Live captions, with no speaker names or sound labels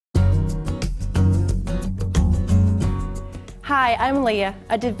Hi, I'm Leah,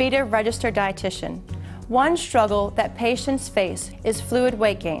 a DaVita registered dietitian. One struggle that patients face is fluid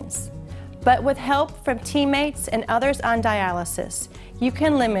weight gains. But with help from teammates and others on dialysis, you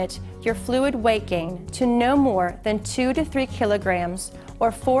can limit your fluid weight gain to no more than 2 to 3 kilograms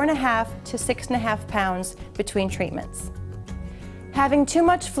or 4.5 to 6.5 pounds between treatments. Having too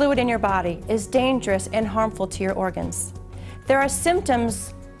much fluid in your body is dangerous and harmful to your organs. There are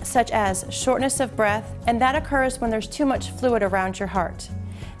symptoms such as shortness of breath, and that occurs when there's too much fluid around your heart.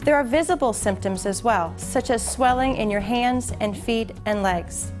 There are visible symptoms as well, such as swelling in your hands and feet and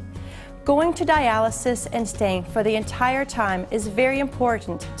legs. Going to dialysis and staying for the entire time is very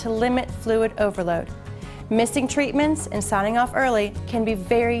important to limit fluid overload. Missing treatments and signing off early can be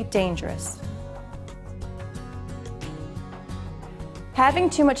very dangerous.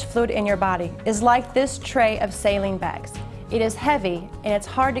 Having too much fluid in your body is like this tray of saline bags. It is heavy and it's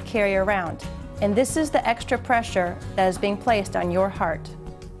hard to carry around, and this is the extra pressure that is being placed on your heart.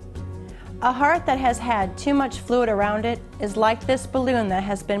 A heart that has had too much fluid around it is like this balloon that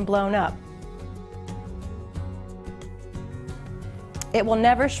has been blown up. It will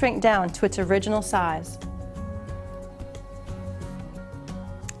never shrink down to its original size.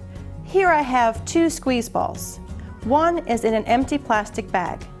 Here I have 2 squeeze balls. One is in an empty plastic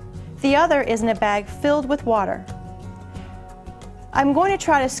bag. The other is in a bag filled with water. I'm going to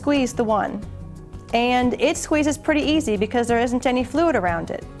try to squeeze the one, and it squeezes pretty easy because there isn't any fluid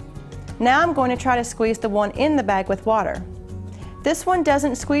around it. Now I'm going to try to squeeze the one in the bag with water. This one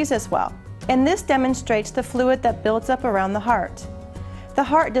doesn't squeeze as well, and this demonstrates the fluid that builds up around the heart. The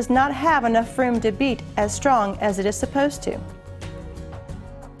heart does not have enough room to beat as strong as it is supposed to.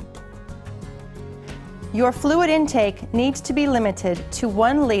 Your fluid intake needs to be limited to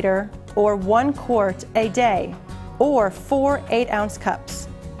 1 liter or 1 quart a day, or 4 8-ounce cups.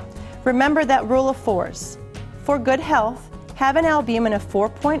 Remember that rule of 4s. For good health, have an albumin of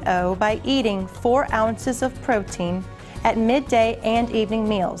 4.0 by eating 4 ounces of protein at midday and evening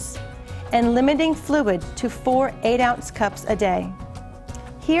meals, and limiting fluid to 4 8-ounce cups a day.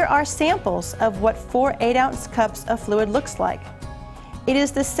 Here are samples of what 4 8-ounce cups of fluid looks like. It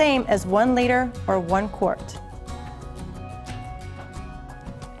is the same as 1 liter or 1 quart.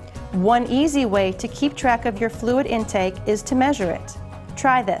 One easy way to keep track of your fluid intake is to measure it.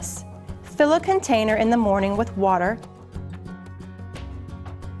 Try this. Fill a container in the morning with water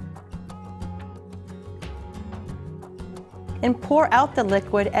and pour out the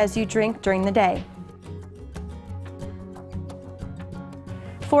liquid as you drink during the day.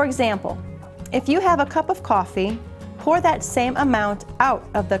 For example, if you have a cup of coffee, pour that same amount out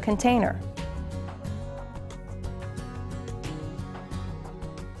of the container.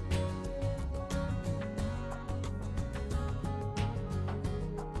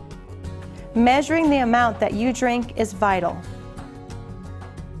 Measuring the amount that you drink is vital.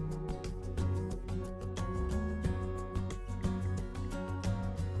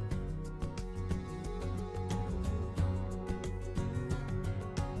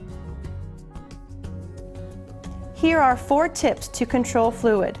 Here are 4 tips to control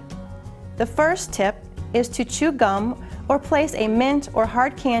fluid. The first tip is to chew gum or place a mint or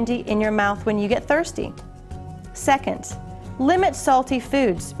hard candy in your mouth when you get thirsty. Second, limit salty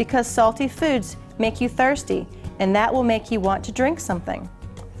foods because salty foods make you thirsty, and that will make you want to drink something.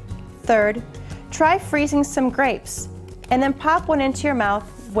 Third, try freezing some grapes and then pop one into your mouth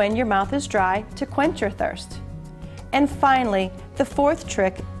when your mouth is dry to quench your thirst. And finally, the 4th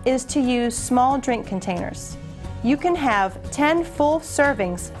trick is to use small drink containers. You can have 10 full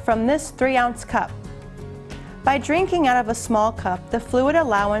servings from this 3-ounce cup. By drinking out of a small cup, the fluid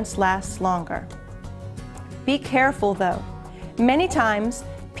allowance lasts longer. Be careful though. Many times,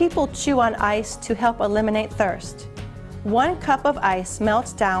 people chew on ice to help eliminate thirst. 1 cup of ice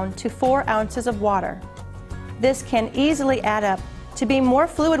melts down to 4 ounces of water. This can easily add up to be more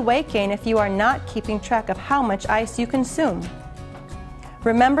fluid weight gain if you are not keeping track of how much ice you consume.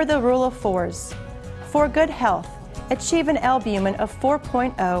 Remember the rule of 4s. For good health, achieve an albumin of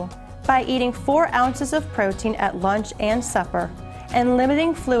 4.0 by eating 4 ounces of protein at lunch and supper, and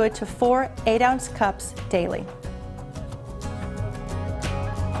limiting fluid to 4 8-ounce cups daily.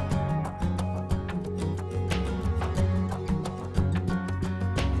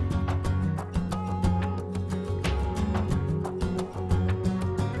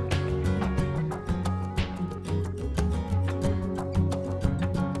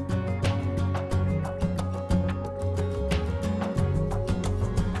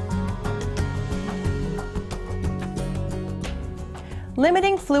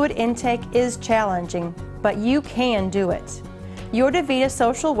 Limiting fluid intake is challenging, but you can do it. Your DaVita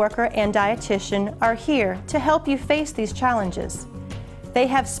social worker and dietitian are here to help you face these challenges. They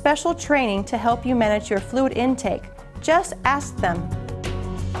have special training to help you manage your fluid intake. Just ask them.